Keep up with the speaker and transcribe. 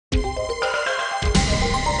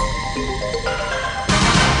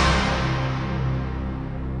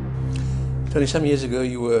Tony, some years ago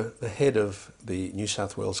you were the head of the New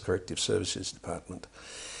South Wales Corrective Services Department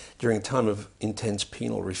during a time of intense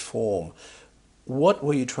penal reform. What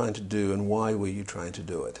were you trying to do and why were you trying to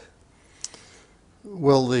do it?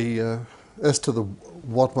 Well, as to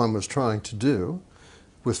what one was trying to do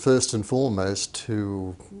was first and foremost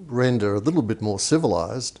to render a little bit more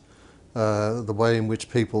civilised the way in which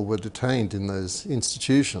people were detained in those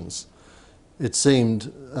institutions. It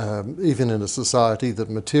seemed, even in a society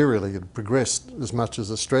that materially had progressed as much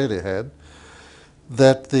as Australia had,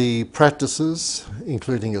 that the practices,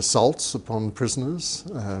 including assaults upon prisoners,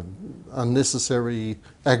 unnecessary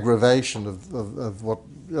aggravation of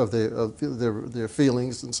their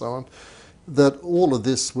feelings and so on, that all of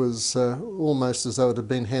this was almost as though it had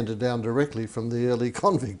been handed down directly from the early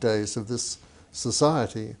convict days of this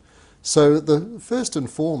society. So the first and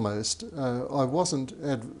foremost, I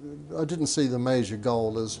didn't see the major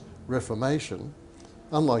goal as reformation,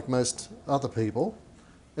 unlike most other people,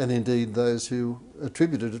 and indeed those who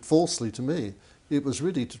attributed it falsely to me. It was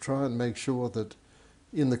really to try and make sure that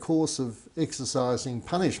in the course of exercising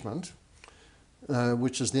punishment,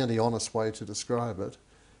 which is the only honest way to describe it,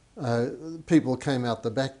 people came out the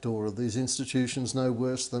back door of these institutions no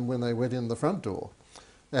worse than when they went in the front door.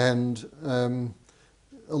 And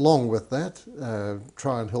along with that,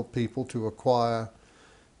 try and help people to acquire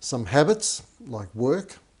some habits like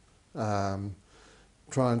work,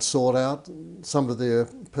 try and sort out some of their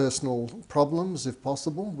personal problems, if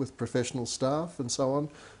possible, with professional staff and so on.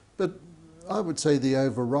 But I would say the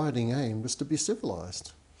overriding aim was to be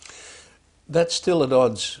civilised. That's still at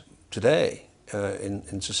odds today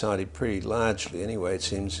in society, pretty largely anyway, it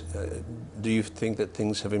seems. Do you think that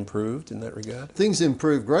things have improved in that regard? Things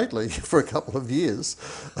improved greatly for a couple of years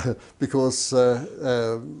because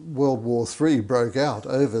World War III broke out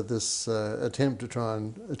over this attempt to try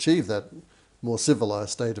and achieve that more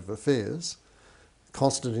civilised state of affairs,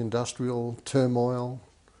 constant industrial turmoil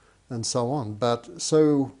and so on. But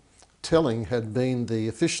so telling had been the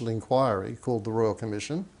official inquiry called the Royal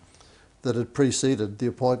Commission that had preceded the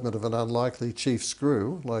appointment of an unlikely chief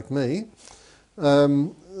screw like me,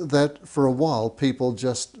 that for a while people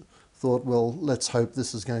just thought, well, let's hope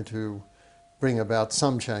this is going to bring about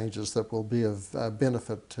some changes that will be of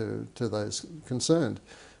benefit to those concerned.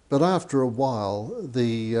 But after a while,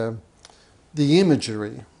 the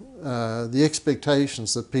imagery, the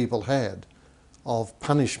expectations that people had of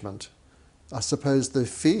punishment, I suppose the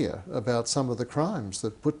fear about some of the crimes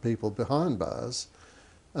that put people behind bars,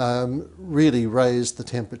 really raised the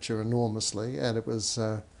temperature enormously, and it was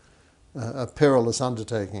a perilous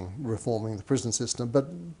undertaking reforming the prison system. But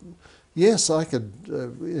yes, I could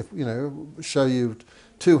show you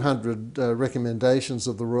 200 recommendations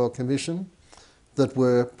of the Royal Commission that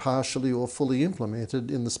were partially or fully implemented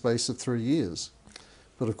in the space of 3 years.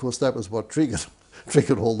 But of course that was what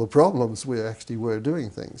triggered all the problems. We actually were doing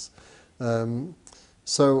things.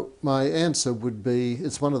 So my answer would be,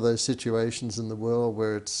 it's one of those situations in the world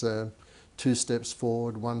where it's 2 steps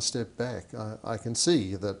forward, 1 step back. I can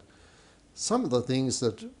see that some of the things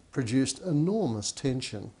that produced enormous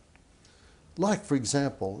tension, like for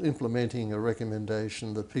example implementing a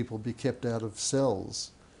recommendation that people be kept out of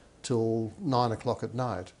cells till 9 o'clock at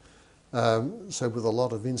night, so with a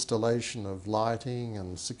lot of installation of lighting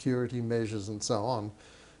and security measures and so on,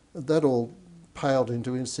 that all paled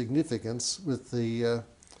into insignificance with the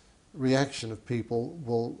reaction of people,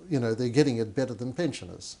 well, they're getting it better than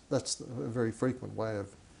pensioners. That's a very frequent way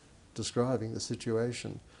of describing the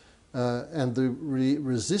situation. And the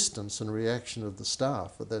resistance and reaction of the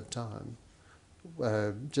staff at that time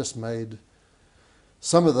just made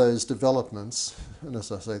some of those developments, and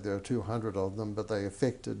as I say, there are 200 of them, but they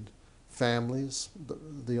affected families,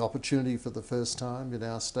 the opportunity for the first time in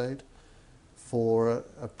our state for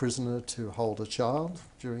a prisoner to hold a child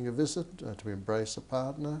during a visit, to embrace a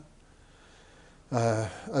partner,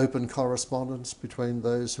 open correspondence between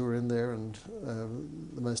those who are in there and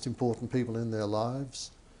the most important people in their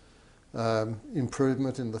lives,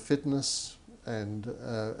 improvement in the fitness and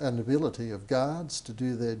ability of guards to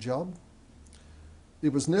do their job.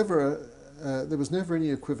 There was never any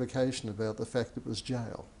equivocation about the fact it was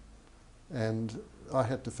jail, and I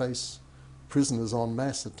had to face prisoners en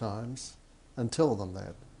masse at times and tell them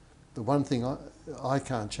that. The one thing I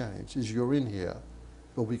can't change is you're in here,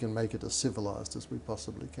 but we can make it as civilised as we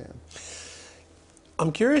possibly can.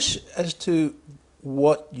 I'm curious as to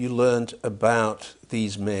what you learned about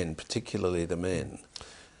these men, particularly the men.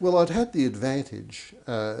 Well, I'd had the advantage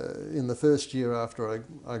in the first year after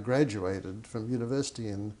I graduated from university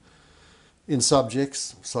in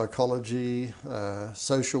subjects, psychology,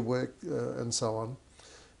 social work and so on,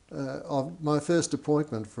 of my first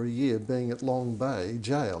appointment for a year being at Long Bay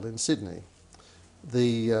Jail in Sydney,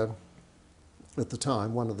 at the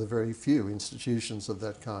time one of the very few institutions of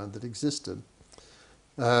that kind that existed.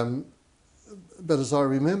 But as I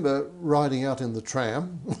remember riding out in the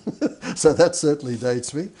tram, so that certainly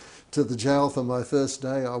dates me, to the jail for my first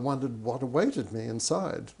day, I wondered what awaited me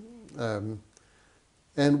inside.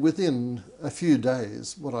 And within a few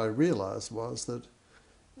days, what I realised was that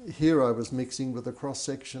here I was mixing with a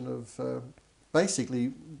cross-section of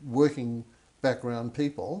basically working background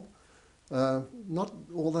people, not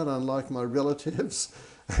all that unlike my relatives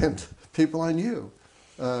and people I knew.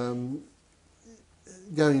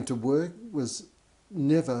 Going to work was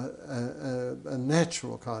never a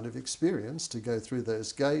natural kind of experience to go through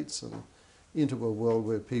those gates and into a world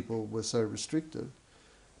where people were so restricted.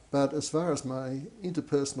 But as far as my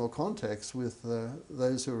interpersonal contacts with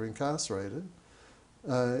those who were incarcerated,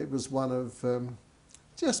 it was one of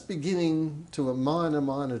just beginning to a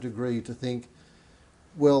minor degree to think,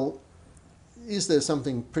 well, is there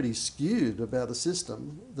something pretty skewed about a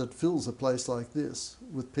system that fills a place like this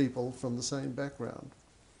with people from the same background?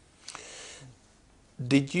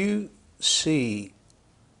 Did you see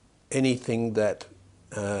anything that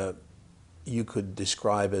you could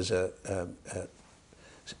describe as a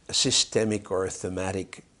systemic or a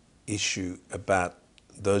thematic issue about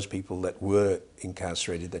those people that were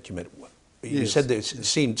incarcerated that you met? You Yes. said that it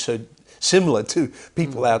seemed so similar to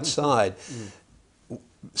people outside.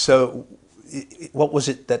 So what was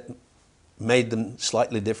it that made them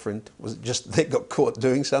slightly different? Was it just they got caught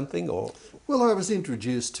doing something, or? Well, I was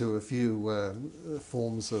introduced to a few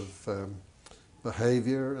forms of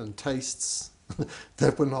behaviour and tastes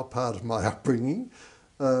that were not part of my upbringing,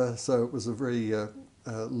 so it was a very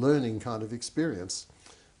learning kind of experience.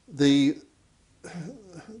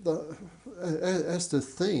 As to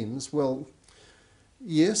themes, well,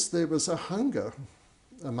 yes, there was a hunger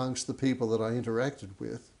amongst the people that I interacted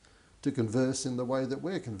with to converse in the way that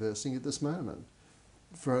we're conversing at this moment,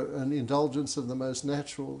 for an indulgence of the most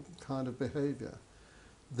natural kind of behaviour.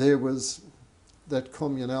 There was that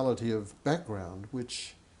communality of background,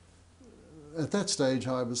 which at that stage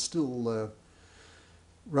I was still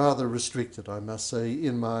rather restricted, I must say,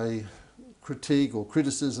 in my critique or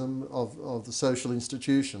criticism of the social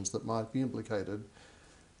institutions that might be implicated.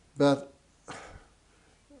 But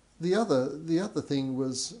the other thing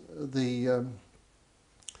was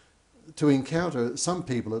to encounter some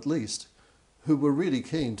people at least who were really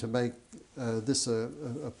keen to make this a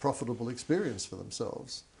profitable experience for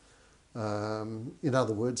themselves. In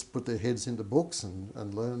other words, put their heads into books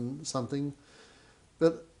and learn something.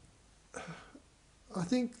 But I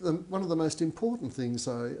think one of the most important things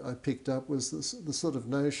I picked up was the sort of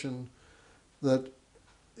notion that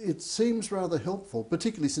it seems rather helpful,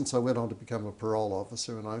 particularly since I went on to become a parole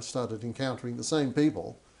officer and I started encountering the same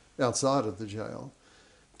people outside of the jail,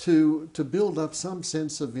 to build up some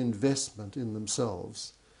sense of investment in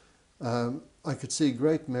themselves. I could see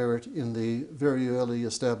great merit in the very early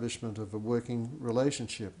establishment of a working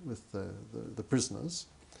relationship with the prisoners,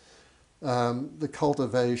 the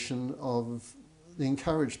cultivation of the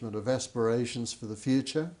encouragement of aspirations for the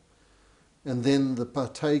future, and then the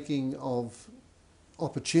partaking of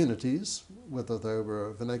opportunities, whether they were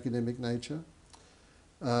of an academic nature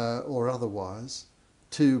or otherwise,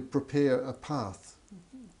 to prepare a path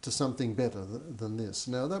to something better than this.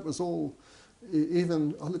 Now that was all,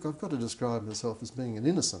 look, I've got to describe myself as being an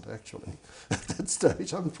innocent actually at that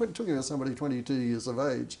stage. I'm talking about somebody 22 years of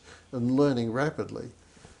age and learning rapidly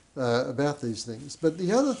about these things. But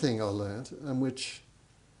the other thing I learnt, and which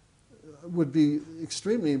would be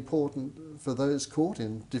extremely important for those caught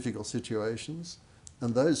in difficult situations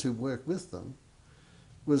and those who work with them,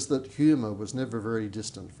 was that humour was never very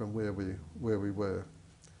distant from where we were.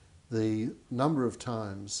 The number of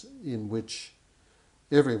times in which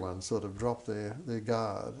everyone sort of dropped their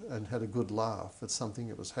guard and had a good laugh at something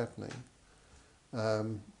that was happening.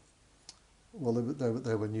 Well,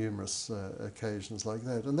 there were numerous occasions like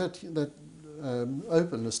that. And that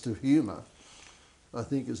openness to humour, I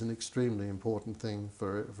think, is an extremely important thing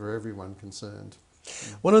for everyone concerned.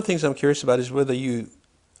 One of the things I'm curious about is whether you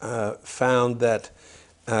found that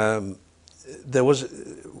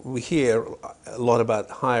we hear a lot about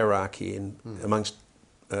hierarchy amongst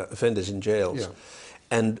offenders in jails, Yeah.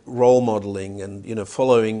 and role modelling and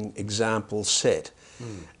following examples set.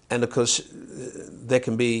 And of course there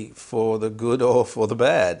can be for the good or for the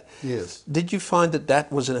bad. Yes. Did you find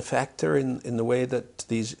that was a factor in the way that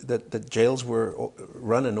that jails were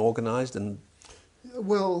run and organised? And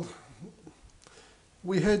Well,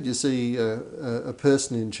 We had, you see, a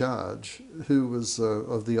person in charge who was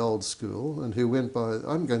of the old school and who went by,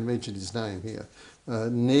 I'm going to mention his name here,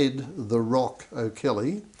 Ned the Rock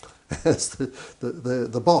O'Kelly, as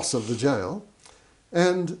the boss of the jail.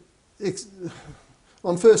 And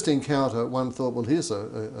on first encounter, one thought, well, here's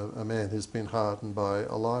a man who's been hardened by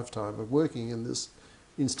a lifetime of working in this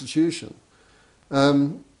institution.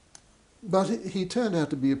 But he turned out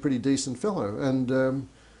to be a pretty decent fellow. And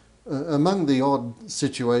among the odd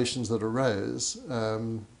situations that arose,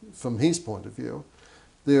 from his point of view,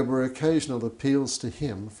 there were occasional appeals to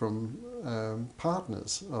him from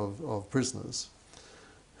partners of prisoners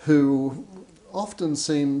who often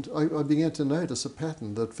seemed, I began to notice a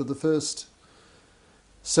pattern that for the first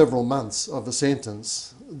several months of a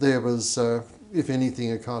sentence, there was, if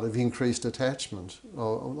anything, a kind of increased attachment.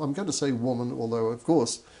 I'm going to say woman, although of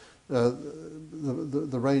course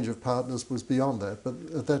the range of partners was beyond that, but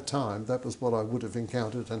at that time that was what I would have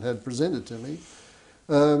encountered and had presented to me.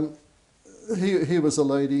 Here was a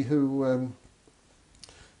lady who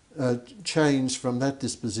changed from that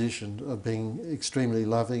disposition of being extremely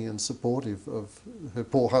loving and supportive of her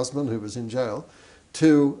poor husband who was in jail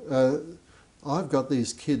to I've got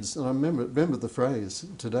these kids, and I remember the phrase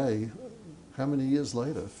today, how many years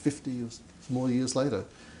later, 50 more years later,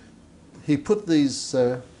 he put these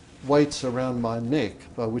weights around my neck,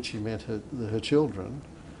 by which he meant her children,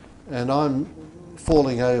 and I'm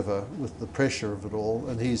falling over with the pressure of it all,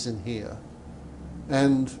 and he's in here.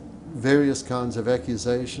 And various kinds of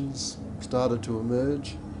accusations started to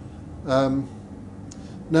emerge.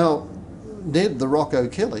 Now, Ned the Rock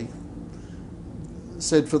O'Kelly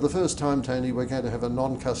said, for the first time, Tony, we're going to have a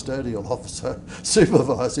non-custodial officer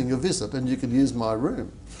supervising a visit and you can use my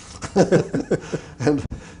room. And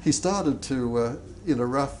he started to, in a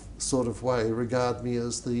rough sort of way, regard me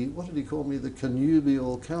as the, what did he call me, the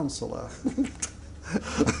connubial counsellor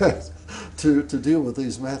to deal with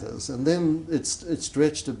these matters. And then it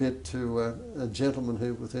stretched a bit to a gentleman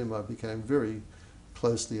with whom I became very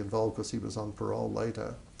closely involved because he was on parole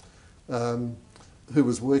later. Who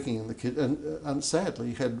was working in the kitchen, and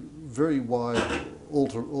sadly had very wide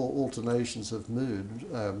alternations of mood,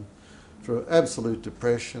 from absolute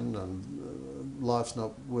depression and life's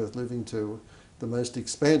not worth living to the most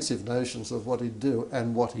expansive notions of what he'd do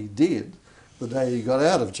and what he did the day he got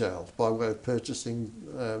out of jail by way of purchasing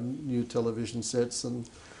new television sets and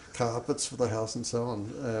carpets for the house and so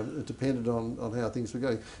on. It depended on how things were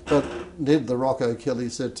going. But Ned the Rock O'Kelly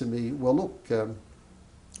said to me, well, look,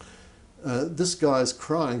 this guy's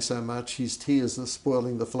crying so much his tears are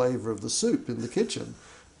spoiling the flavour of the soup in the kitchen.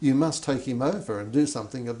 You must take him over and do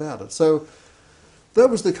something about it. So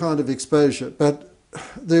that was the kind of exposure. But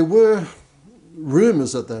there were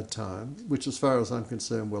rumours at that time, which as far as I'm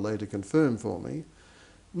concerned were later confirmed for me,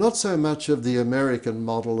 not so much of the American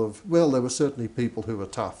model of, well, there were certainly people who were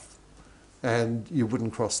tough and you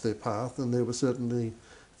wouldn't cross their path, and there were certainly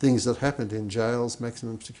things that happened in jails,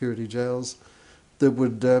 maximum security jails, that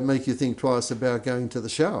would make you think twice about going to the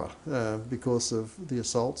shower because of the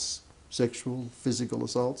assaults, sexual, physical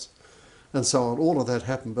assaults, and so on. All of that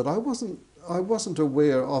happened, but I wasn't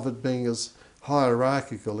aware of it being as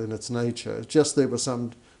hierarchical in its nature. Just there were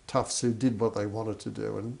some toughs who did what they wanted to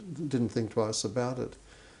do and didn't think twice about it.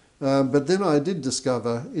 But then I did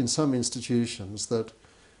discover in some institutions that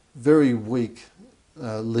very weak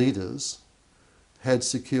leaders had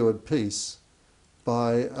secured peace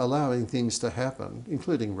by allowing things to happen,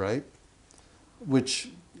 including rape,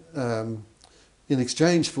 which, in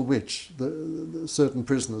exchange for which the certain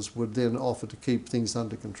prisoners would then offer to keep things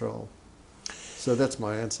under control. So that's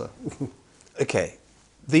my answer. Okay.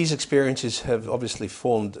 These experiences have obviously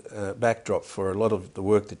formed a backdrop for a lot of the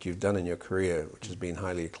work that you've done in your career, which has been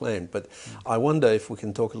highly acclaimed. But I wonder if we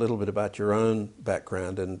can talk a little bit about your own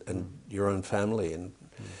background and your own family, and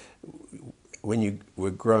when you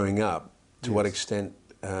were growing up, to what extent,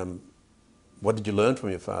 what did you learn from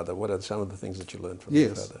your father? What are some of the things that you learned from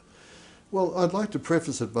your father? Well, I'd like to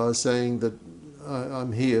preface it by saying that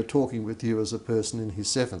I'm here talking with you as a person in his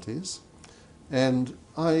 70s. And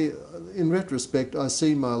in retrospect, I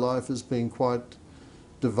see my life as being quite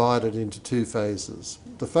divided into two phases.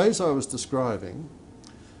 The phase I was describing,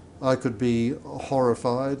 I could be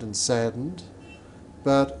horrified and saddened,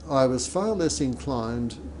 but I was far less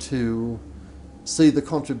inclined to see the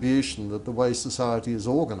contribution that the way society is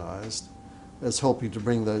organised as helping to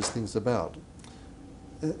bring those things about.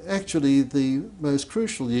 Actually, the most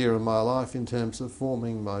crucial year in my life in terms of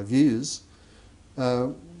forming my views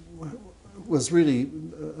was really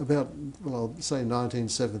about, well, I'll say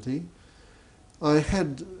 1970. I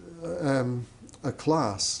had a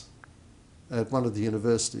class at one of the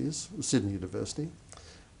universities, Sydney University,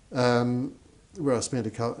 where I spent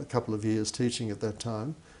a couple of years teaching at that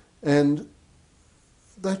time. And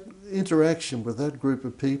that interaction with that group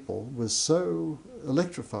of people was so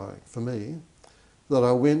electrifying for me that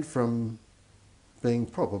I went from being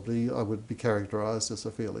probably, I would be characterised as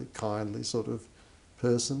a fairly kindly sort of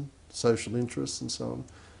person, social interests and so on,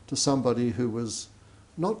 to somebody who was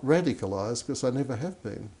not radicalised, because I never have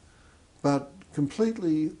been, but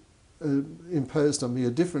completely imposed on me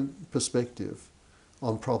a different perspective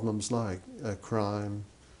on problems like crime,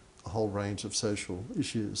 a whole range of social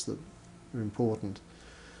issues that are important.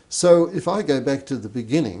 So if I go back to the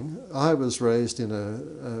beginning, I was raised in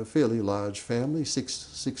a fairly large family,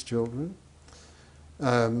 six children.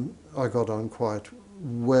 I got on quite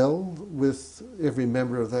well with every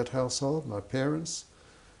member of that household, my parents.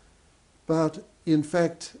 But in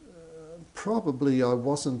fact, probably I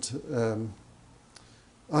wasn't...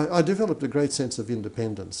 I developed a great sense of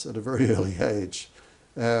independence at a very early age.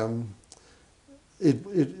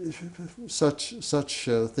 Such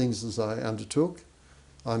things as I undertook,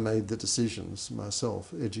 I made the decisions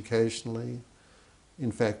myself, educationally.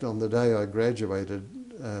 In fact, on the day I graduated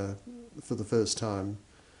for the first time,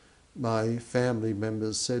 my family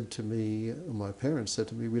members said to me, my parents said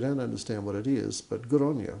to me, "We don't understand what it is, but good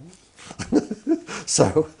on you."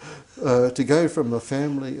 So to go from a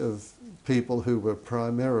family of people who were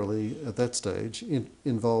primarily, at that stage,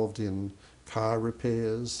 involved in car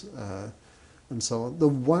repairs and so on, the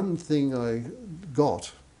one thing I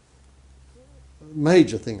got,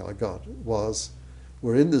 major thing I got, was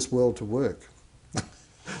we're in this world to work.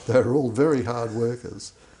 They're all very hard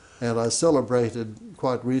workers. And I celebrated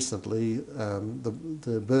quite recently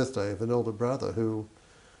the birthday of an elder brother who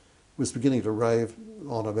was beginning to rave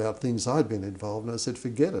on about things I'd been involved in. I said,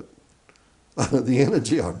 forget it. The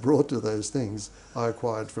energy I brought to those things I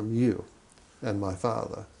acquired from you and my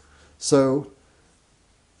father. So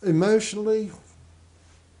emotionally,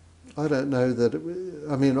 I don't know that...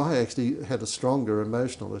 I actually had a stronger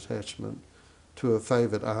emotional attachment to a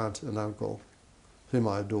favourite aunt and uncle whom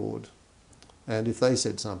I adored. And if they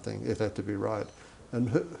said something, it had to be right. And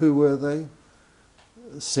who were they?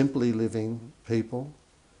 Simply living people,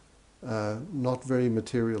 not very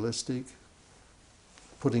materialistic,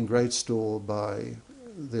 putting great store by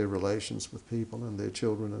their relations with people and their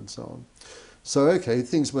children and so on. So, okay,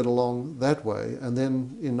 things went along that way. And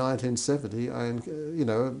then in 1970,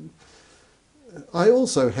 I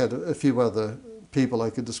also had a few other people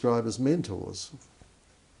I could describe as mentors.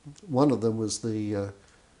 One of them was the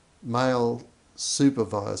male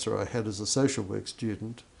supervisor I had as a social work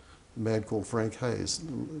student, a man called Frank Hayes,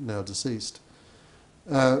 now deceased.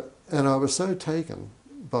 And I was so taken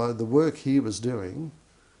by the work he was doing,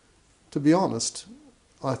 to be honest,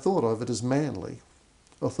 I thought of it as manly.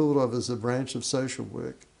 I thought of it as a branch of social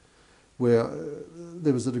work where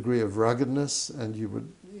there was a degree of ruggedness, and you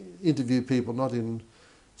would interview people not in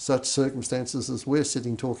such circumstances as we're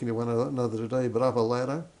sitting talking to one another today, but up a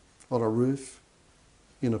ladder, on a roof,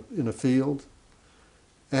 in a field,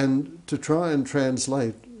 and to try and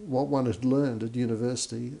translate what one had learned at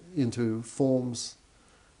university into forms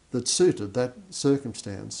that suited that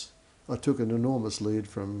circumstance. I took an enormous lead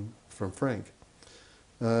from Frank,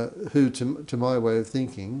 who, to my way of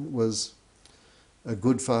thinking, was a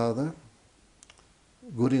good father,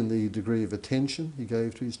 good in the degree of attention he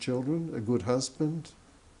gave to his children, a good husband,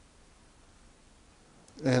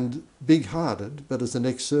 and big-hearted, but as an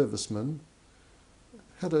ex-serviceman,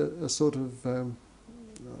 had a sort of,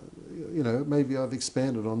 maybe I've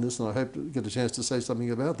expanded on this and I hope to get a chance to say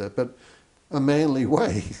something about that, but a manly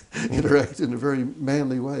way, interact in a very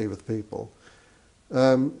manly way with people.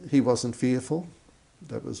 He wasn't fearful.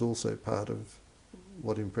 That was also part of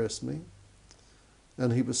what impressed me.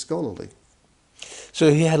 And he was scholarly.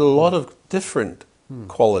 So he had a lot of different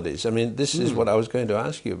qualities. I mean, this is what I was going to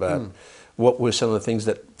ask you about. What were some of the things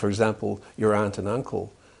that, for example, your aunt and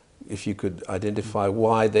uncle, if you could identify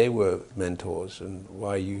why they were mentors and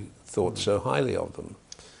why you thought so highly of them?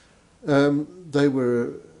 They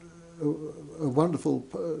were a wonderful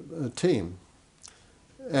team.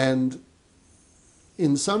 And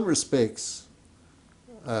in some respects,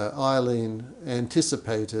 Eileen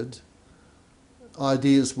anticipated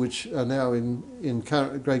ideas which are now in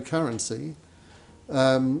great currency.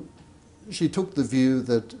 She took the view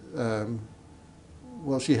that,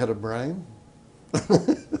 she had a brain.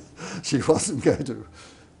 She wasn't going to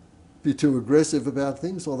be too aggressive about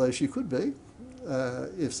things, although she could be,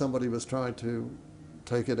 if somebody was trying to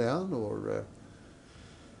take her down. Or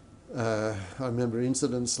I remember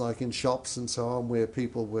incidents like in shops and so on where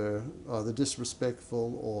people were either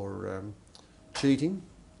disrespectful or cheating,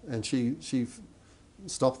 and she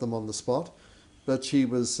stopped them on the spot. but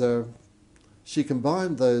she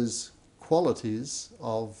combined those qualities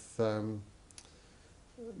of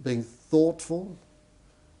being thoughtful,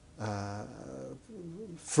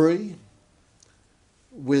 free,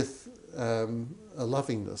 with a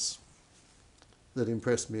lovingness that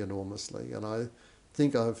impressed me enormously. And I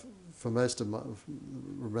think for most of the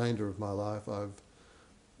remainder of my life, I've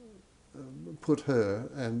put her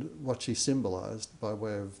and what she symbolised by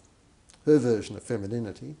way of her version of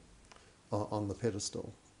femininity on the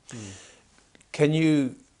pedestal. Can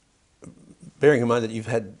you, bearing in mind that you've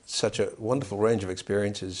had such a wonderful range of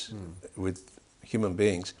experiences with human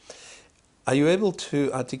beings, are you able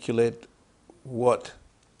to articulate what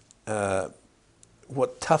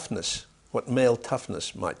toughness, what male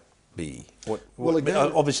toughness might be? Well, again,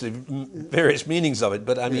 obviously various meanings of it,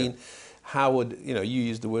 but I mean, how would, you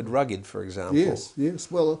used the word rugged, for example. Yes.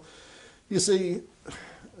 Well, you see,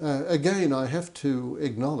 again, I have to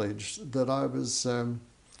acknowledge that I was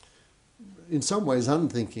in some ways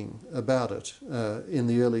unthinking about it in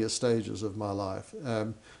the earlier stages of my life.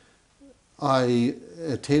 I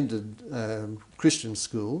attended Christian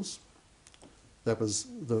schools. That was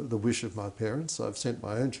the wish of my parents. I've sent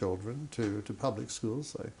my own children to public schools,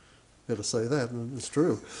 so better say that, and it's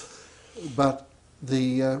true. But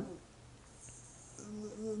the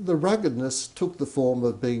ruggedness took the form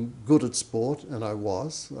of being good at sport, and I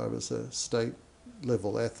was. I was a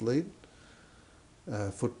state-level athlete,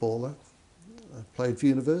 footballer. I played for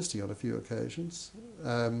university on a few occasions.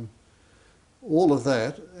 All of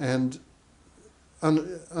that, and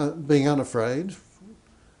being unafraid,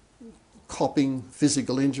 copping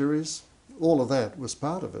physical injuries, all of that was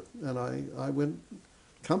part of it, and I went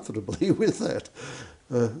comfortably with that.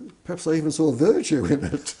 Perhaps I even saw virtue in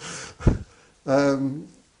it.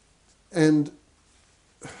 And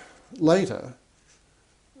later,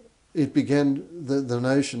 it began, the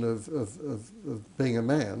notion of being a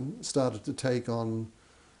man started to take on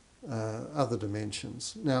other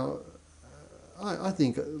dimensions. Now, I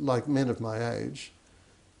think, like men of my age,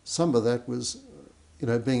 some of that was,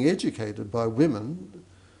 being educated by women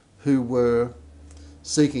who were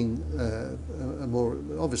seeking a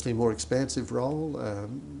obviously more expansive role,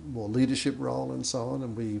 more leadership role and so on,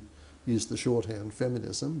 and we used the shorthand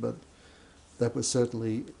feminism, but that was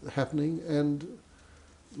certainly happening. And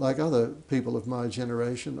like other people of my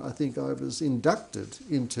generation, I think I was inducted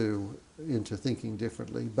into thinking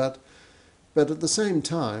differently. But at the same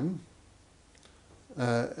time,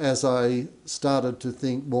 as I started to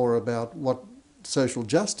think more about what social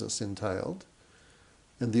justice entailed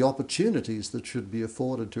and the opportunities that should be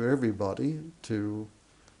afforded to everybody to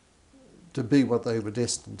be what they were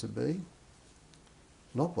destined to be,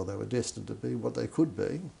 not what they were destined to be, what they could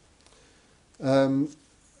be,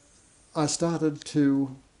 I started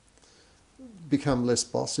to become less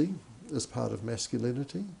bossy as part of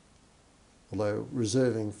masculinity, although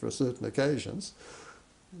reserving for certain occasions,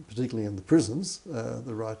 particularly in the prisons,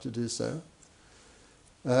 the right to do so,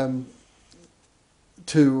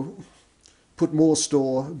 to put more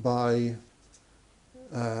store by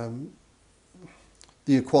the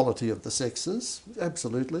equality of the sexes.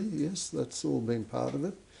 Absolutely, yes, that's all been part of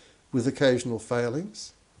it, with occasional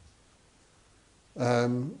failings.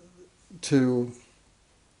 To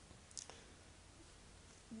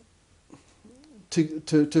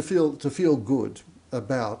feel good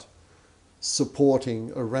about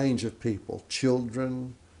supporting a range of people,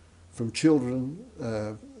 children,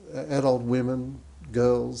 adult women,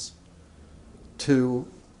 girls, to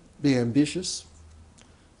be ambitious.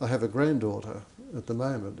 I have a granddaughter at the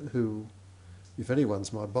moment who, if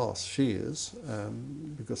anyone's my boss, she is,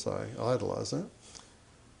 because I idolise her.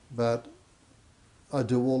 But I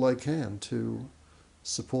do all I can to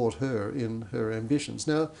support her in her ambitions.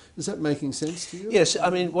 Now, is that making sense to you? Yes, I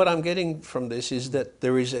mean, what I'm getting from this is that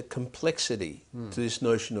there is a complexity to this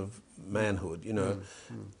notion of manhood.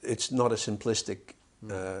 It's not a simplistic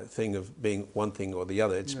thing of being one thing or the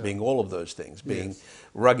other. It's being all of those things, being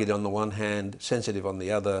rugged on the one hand, sensitive on the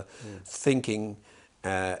other, thinking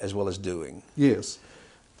as well as doing. Yes,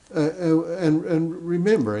 and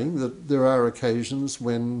remembering that there are occasions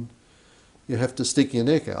when you have to stick your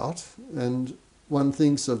neck out, and one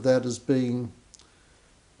thinks of that as being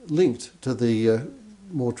linked to the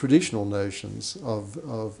more traditional notions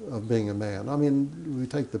of being a man. I mean, we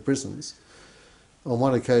take the prisons. On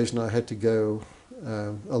one occasion I had to go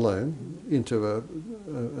alone into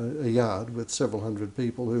a yard with several hundred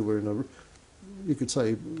people who were in a, you could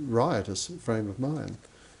say, riotous frame of mind.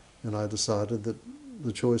 And I decided that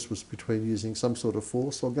the choice was between using some sort of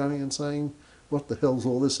force or going and saying, what the hell's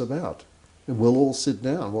all this about? And we'll all sit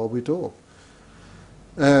down while we talk.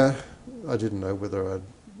 I didn't know whether I'd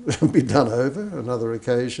be done over. Another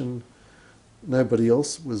occasion, nobody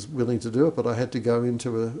else was willing to do it, but I had to go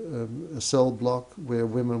into a cell block where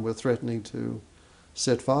women were threatening to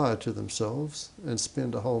set fire to themselves and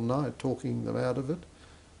spend a whole night talking them out of it,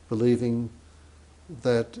 believing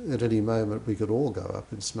that at any moment we could all go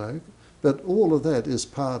up in smoke. But all of that is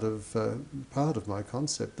part of my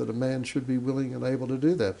concept, that a man should be willing and able to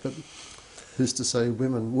do that. But who's to say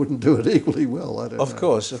women wouldn't do it equally well? I don't know. Of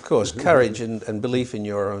course. Courage and belief in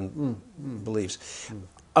your own beliefs.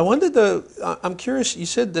 I wonder though, I'm curious, you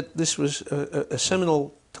said that this was a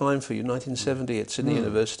seminal time for you, 1970 at Sydney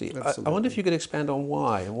University. I wonder if you could expand on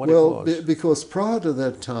why and what it was. Well, because prior to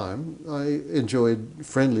that time, I enjoyed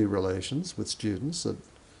friendly relations with students at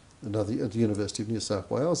the University of New South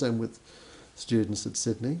Wales and with students at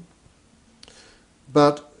Sydney.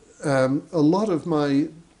 But a lot of my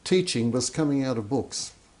teaching was coming out of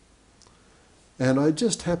books. And I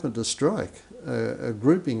just happened to strike a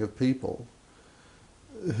grouping of people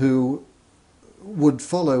who would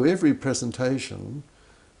follow every presentation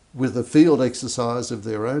with a field exercise of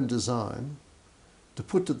their own design to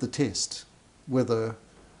put to the test whether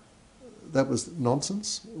that was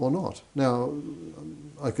nonsense or not. Now,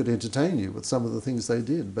 I could entertain you with some of the things they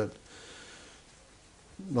did, but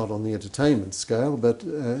not on the entertainment scale, but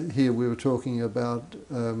here we were talking about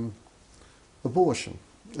abortion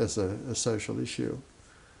as a social issue.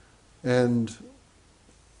 And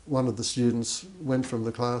one of the students went from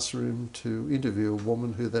the classroom to interview a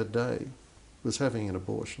woman who that day was having an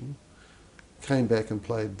abortion, came back and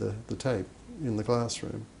played the tape in the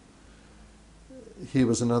classroom. Here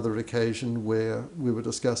was another occasion where we were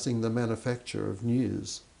discussing the manufacture of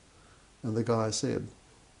news, and the guy said,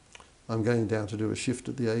 I'm going down to do a shift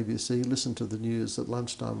at the ABC, listen to the news at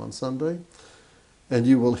lunchtime on Sunday, and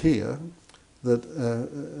you will hear that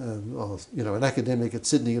an academic at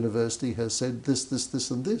Sydney University has said this, this,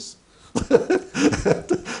 this and this.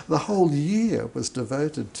 The whole year was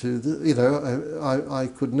devoted to I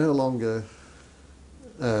could no longer...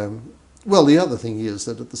 well, the other thing is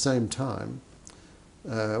that at the same time,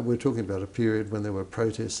 we're talking about a period when there were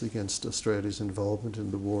protests against Australia's involvement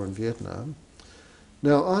in the war in Vietnam.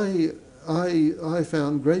 Now, I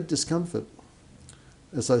found great discomfort,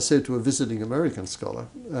 as I said to a visiting American scholar,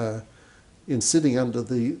 in sitting under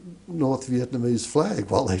the North Vietnamese flag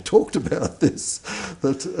while they talked about this.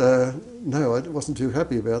 That no, I wasn't too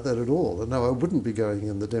happy about that at all. And no, I wouldn't be going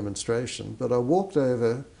in the demonstration. But I walked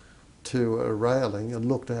over to a railing and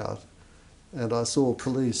looked out, and I saw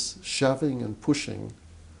police shoving and pushing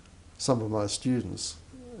some of my students.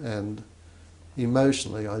 And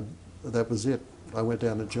emotionally, that was it. I went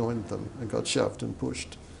down and joined them and got shoved and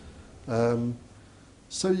pushed.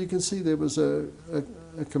 So you can see there was a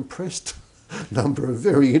compressed number of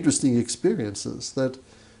very interesting experiences that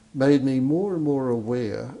made me more and more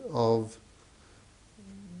aware of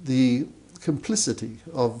the complicity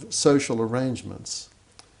of social arrangements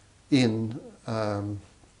in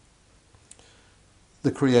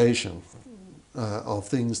the creation of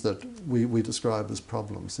things that we describe as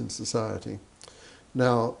problems in society.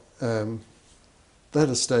 Now, that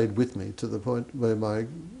has stayed with me to the point where my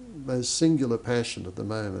most singular passion at the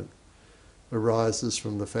moment arises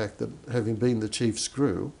from the fact that, having been the chief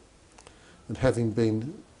screw and having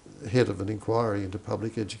been head of an inquiry into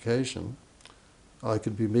public education, I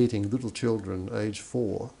could be meeting little children aged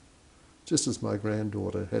 4, just as my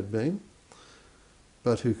granddaughter had been,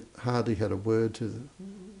 but who hardly had a word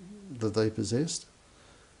that they possessed,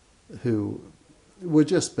 who were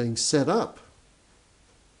just being set up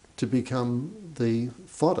to become the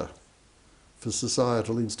fodder for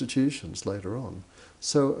societal institutions later on.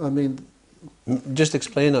 So, I mean... Just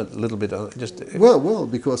explain a little bit. Well,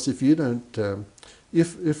 because if you don't...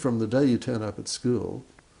 if from the day you turn up at school,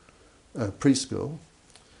 preschool,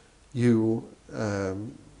 you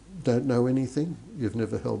don't know anything, you've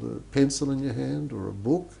never held a pencil in your hand or a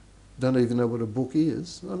book, don't even know what a book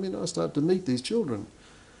is. I mean, I start to meet these children,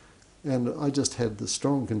 and I just had the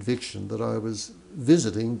strong conviction that I was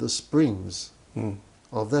visiting the springs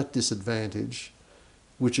of that disadvantage,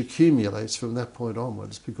 which accumulates from that point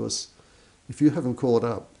onwards, because if you haven't caught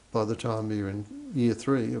up by the time you're in year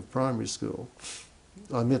 3 of primary school,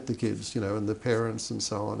 I met the kids, and the parents and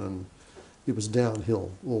so on, and it was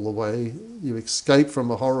downhill all the way. You escape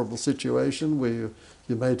from a horrible situation where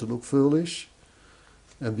you're made to look foolish,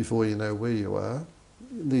 and before you know where you are,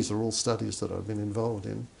 these are all studies that I've been involved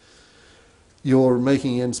in, you're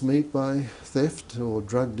making ends meet by theft or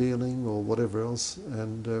drug dealing or whatever else,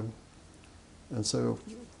 and so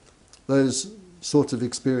those sorts of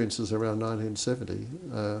experiences around 1970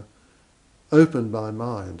 opened my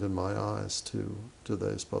mind and my eyes to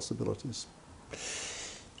those possibilities.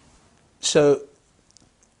 So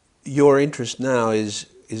your interest now is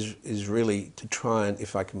really to try and,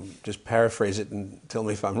 if I can just paraphrase it and tell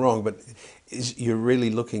me if I'm wrong, but is you're really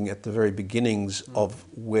looking at the very beginnings of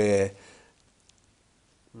where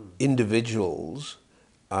individuals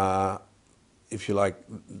are, if you like,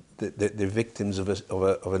 they're victims of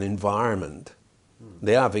an environment.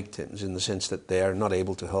 They are victims in the sense that they are not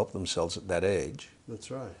able to help themselves at that age.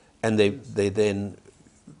 That's right. And they then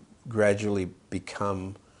gradually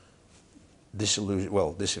become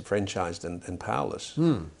disenfranchised and powerless,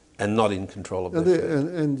 and not in control of their fate.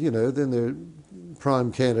 And you know, then they're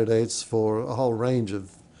prime candidates for a whole range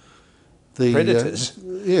of the Predators.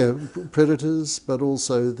 Predators, but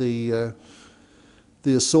also the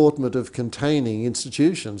assortment of containing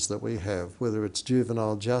institutions that we have, whether it's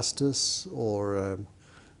juvenile justice or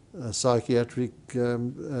psychiatric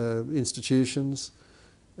institutions,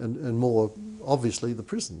 and more obviously the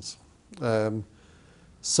prisons.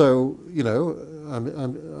 So you know,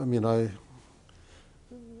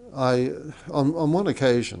 on one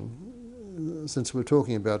occasion, since we're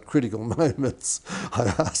talking about critical moments,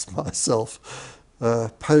 I asked myself,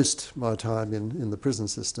 post my time in the prison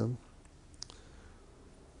system,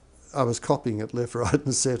 I was copying it left, right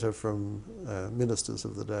and centre from ministers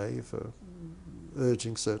of the day for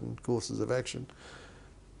urging certain courses of action.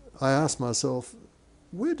 I asked myself,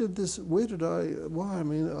 why am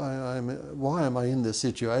I in this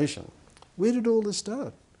situation? Where did all this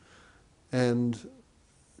start? And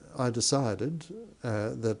I decided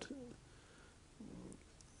that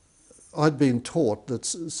I'd been taught that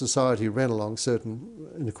society ran along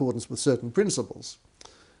in accordance with certain principles,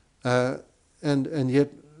 and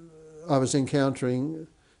yet I was encountering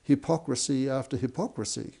hypocrisy after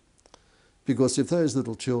hypocrisy. Because if those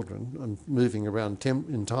little children, I'm moving around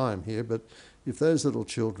in time here, but if those little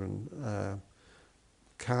children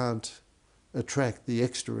can't attract the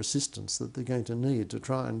extra assistance that they're going to need to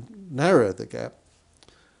try and narrow the gap,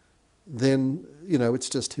 then, you know, it's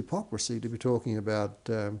just hypocrisy to be talking about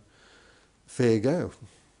fair go,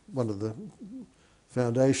 one of the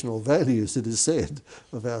foundational values, it is said,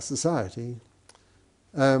 of our society.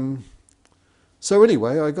 So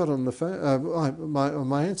anyway, I got on the phone.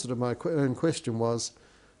 My answer to my own question was,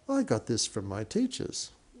 I got this from my teachers,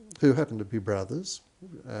 who happen to be brothers,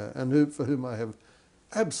 and for whom I have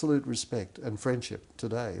absolute respect and friendship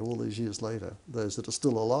today, all these years later, those that are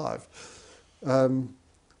still alive.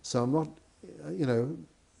 So I'm not, you know,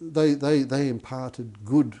 they imparted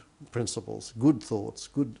good principles, good thoughts,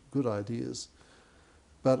 good ideas.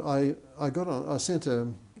 But I sent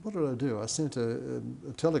what did I do? I sent a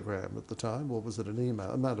telegram at the time, or was it an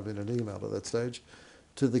email? It might have been an email at that stage,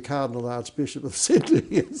 to the Cardinal Archbishop of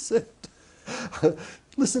Sydney and said,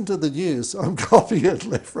 listen to the news, I'm copying it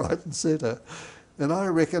left, right and centre. And I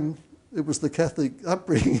reckon it was the Catholic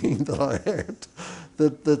upbringing that I had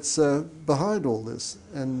that's behind all this.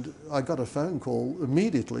 And I got a phone call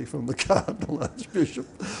immediately from the Cardinal Archbishop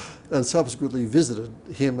and subsequently visited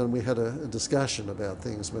him, and we had a discussion about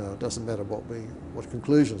things. Well, it doesn't matter what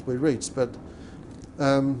conclusions we reached, but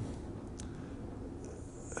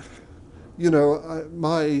you know,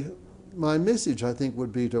 my message, I think,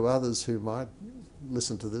 would be to others who might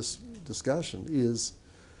listen to this discussion is,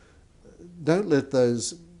 don't let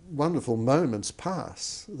those wonderful moments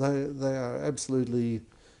pass. They are absolutely,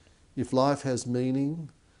 if life has meaning,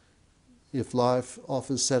 if life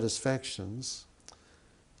offers satisfactions,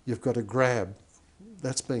 you've got to grab,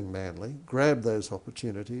 that's being manly, grab those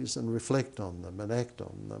opportunities and reflect on them and act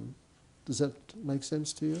on them. Does that make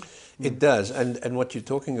sense to you? It does, and what you're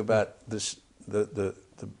talking about, the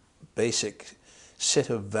basic set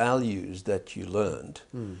of values that you learned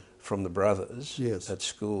from the brothers at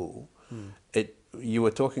school, you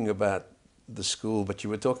were talking about the school, but you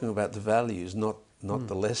were talking about the values, not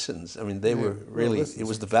the lessons. I mean, they were really, it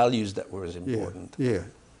was the values that were as important. Yeah,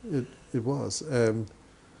 it was.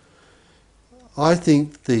 I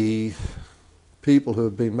think the people who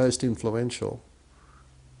have been most influential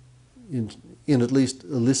in at least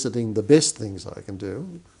eliciting the best things I can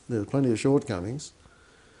do, there are plenty of shortcomings,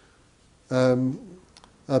 are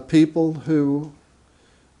people who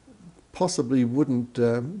possibly wouldn't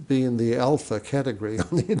be in the alpha category on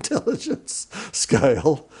the intelligence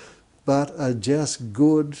scale, but are just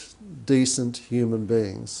good, decent human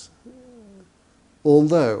beings.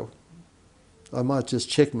 Although, I might just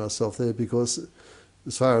check myself there, because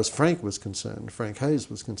as far as Frank Hayes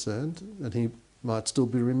was concerned, and he might still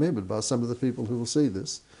be remembered by some of the people who will see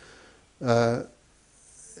this,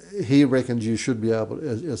 he reckoned you should be able,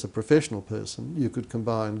 as a professional person, you could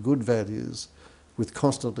combine good values with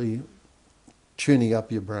constantly tuning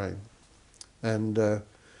up your brain. And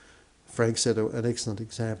Frank set an excellent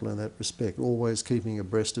example in that respect, always keeping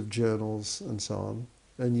abreast of journals and so on,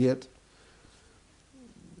 and yet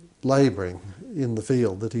labouring in the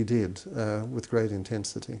field that he did with great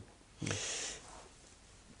intensity.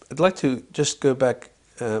 I'd like to just go back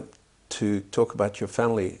to talk about your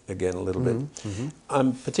family again a little bit. Mm-hmm.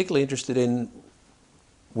 I'm particularly interested in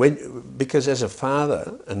because as a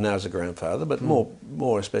father, and now as a grandfather, but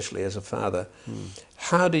more especially as a father,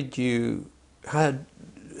 how have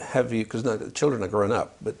you, because the children are grown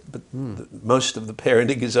up, but most of the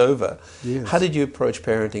parenting is over. Yes. How did you approach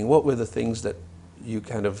parenting? What were the things that you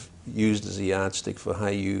kind of used as a yardstick for how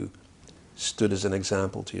you stood as an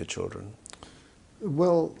example to your children?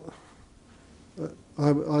 Well,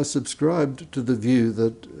 I subscribed to the view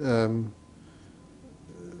that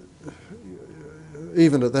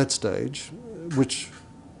even at that stage, which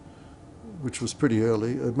was pretty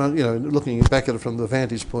early, looking back at it from the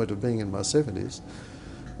vantage point of being in my 70s,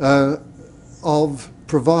 of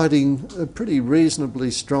providing a pretty reasonably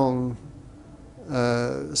strong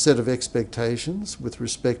set of expectations with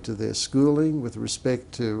respect to their schooling, with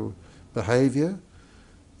respect to behaviour.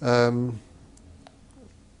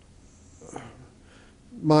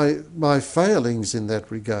 My failings in that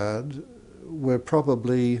regard were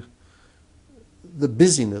probably the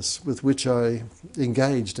busyness with which I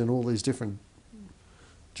engaged in all these different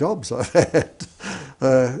jobs I've had.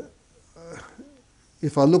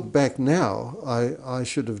 If I look back now, I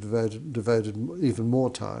should have devoted even more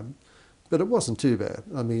time, but it wasn't too bad.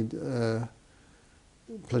 I mean,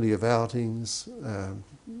 plenty of outings,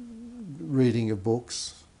 reading of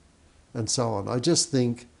books, and so on. I just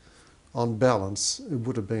think, on balance, it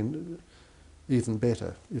would have been even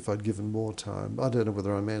better if I'd given more time. I don't know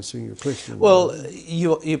whether I'm answering your question. Well,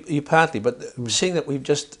 you partly, but seeing that we've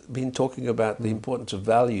just been talking about the importance of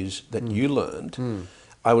values that you learned,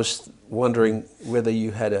 I was wondering whether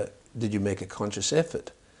did you make a conscious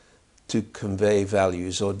effort to convey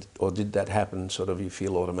values, or did that happen sort of, you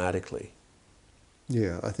feel, automatically?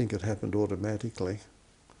 Yeah, I think it happened automatically.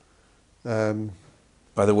 By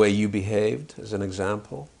the way you behaved, as an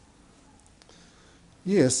example?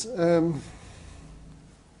 Yes.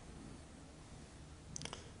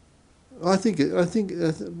 I think.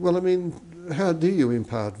 Well, I mean, how do you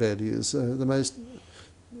impart values?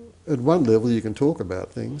 At one level, you can talk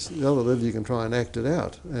about things. The other level, you can try and act it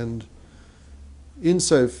out. And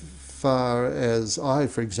insofar as I,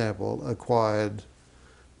 for example, acquired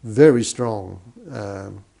very strong,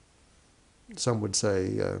 some would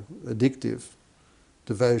say, addictive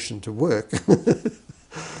devotion to work,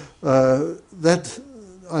 that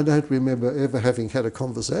I don't remember ever having had a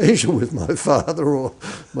conversation with my father or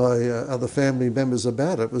my other family members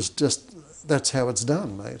about it. It was just, that's how it's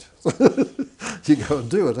done, mate. You go and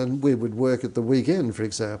do it. And we would work at the weekend, for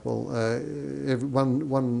example,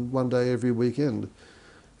 one day every weekend.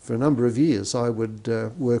 For a number of years, I would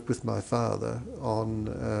work with my father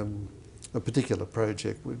on a particular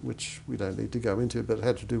project, which we don't need to go into, but it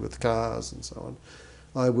had to do with cars and so on.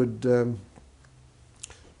 I would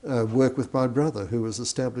work with my brother, who had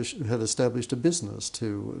established a business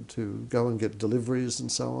to go and get deliveries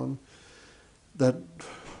and so on. That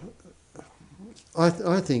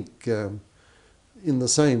I think in the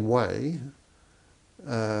same way,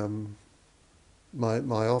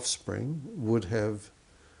 my offspring would have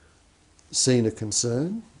seen a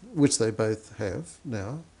concern, which they both have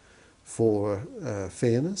now, for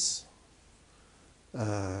fairness,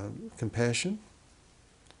 compassion.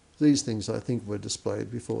 These things, I think, were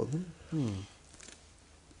displayed before them.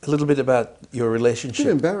 A little bit about your relationship. It's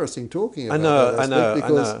a bit embarrassing talking about I know,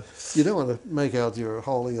 because you don't want to make out you're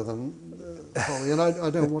holier than holy, and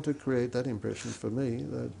I don't want to create that impression for me.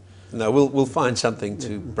 No, we'll find something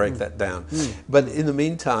to break that down. But in the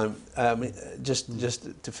meantime,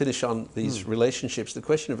 just to finish on these relationships, the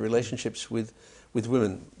question of relationships with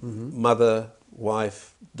women, mother,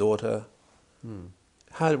 wife, daughter.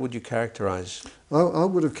 How would you characterise? I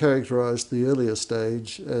would have characterised the earlier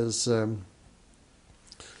stage as an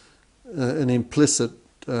implicit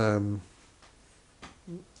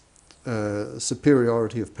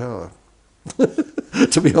superiority of power.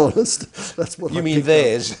 To be honest, that's what you mean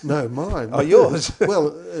theirs? Up. No, mine. Oh, yours. Well,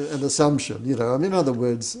 an assumption. I mean, in other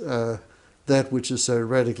words, that which is so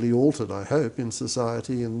radically altered, I hope, in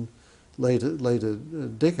society in later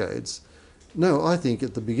decades. No, I think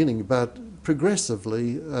at the beginning, but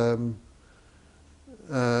progressively,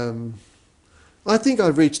 I think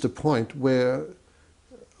I've reached a point where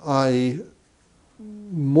I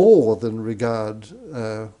more than regard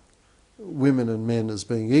women and men as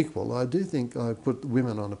being equal. I do think I put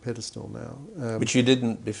women on a pedestal now. Which you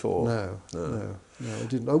didn't before. No, I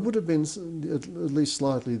didn't. I would have been at least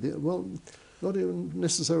slightly, well, not even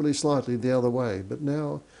necessarily slightly the other way, but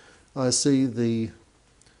now I see the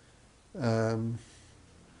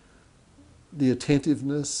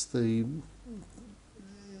attentiveness, the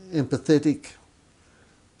empathetic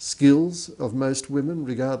skills of most women,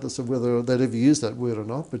 regardless of whether they'd ever use that word or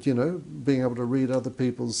not, but, you know, being able to read other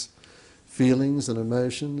people's feelings and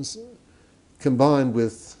emotions, combined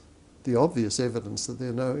with the obvious evidence that they're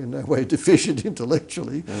in no way deficient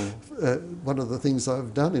intellectually. One of the things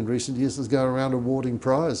I've done in recent years is go around awarding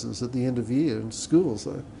prizes at the end of year in schools.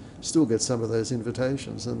 I still get some of those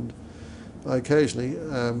invitations, and I occasionally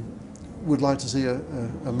would like to see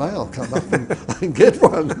a male come up and get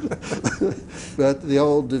one. But the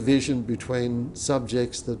old division between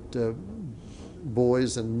subjects that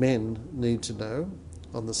boys and men need to know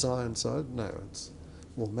on the science side, no, it's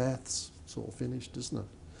all maths, it's all finished, isn't it?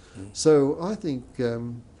 So I think,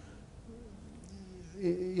 you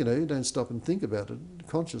know, you don't stop and think about it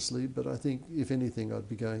consciously, but I think, if anything, I'd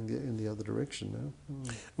be going in the other direction now.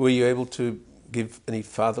 Were you able to give any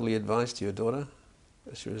fatherly advice to your daughter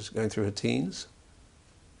as she was going through her teens?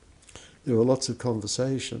 There were lots of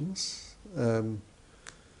conversations.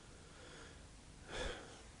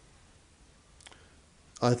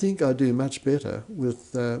 I think I do much better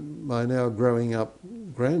with my now growing up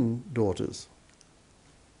granddaughters.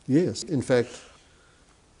 Yes, in fact,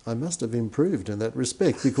 I must have improved in that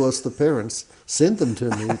respect because the parents sent them to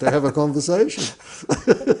me to have a conversation.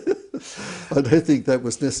 I don't think that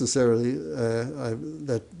was necessarily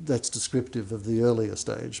that's descriptive of the earlier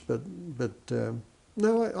stage, but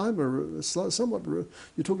no, I'm somewhat.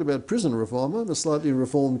 You talk about prison reform. I'm a slightly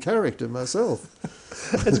reformed character myself.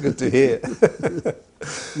 That's good to hear.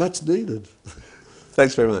 Much needed.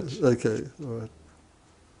 Thanks very much. Okay, all right.